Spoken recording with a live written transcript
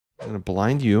I'm gonna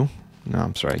blind you. No,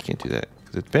 I'm sorry, I can't do that.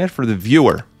 Because it's bad for the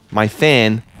viewer. My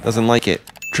fan doesn't like it.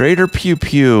 Trader Pew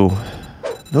Pew.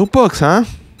 No books, huh?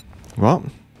 Well,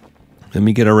 let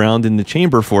me get around in the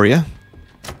chamber for you.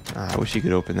 I wish you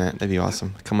could open that. That'd be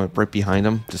awesome. Come up right behind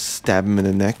him. Just stab him in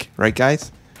the neck. Right,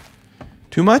 guys?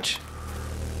 Too much?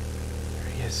 There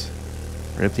he is.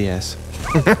 Right up the ass.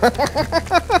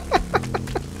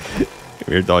 Come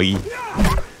here, doggy.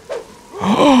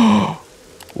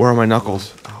 Where are my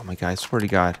knuckles? Oh my god, I swear to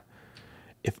God.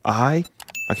 Okay,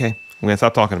 I'm gonna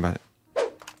stop talking about it.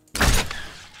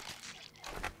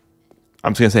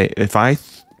 I'm just gonna say, if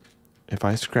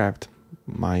I scrapped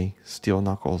my steel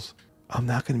knuckles, I'm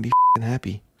not gonna be f***ing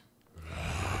happy.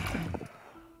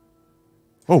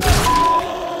 Oh.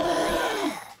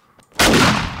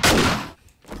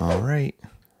 Alright.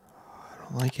 I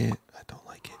don't like it. I don't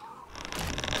like it.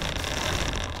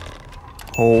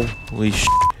 Holy shit.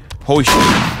 Holy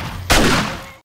shit.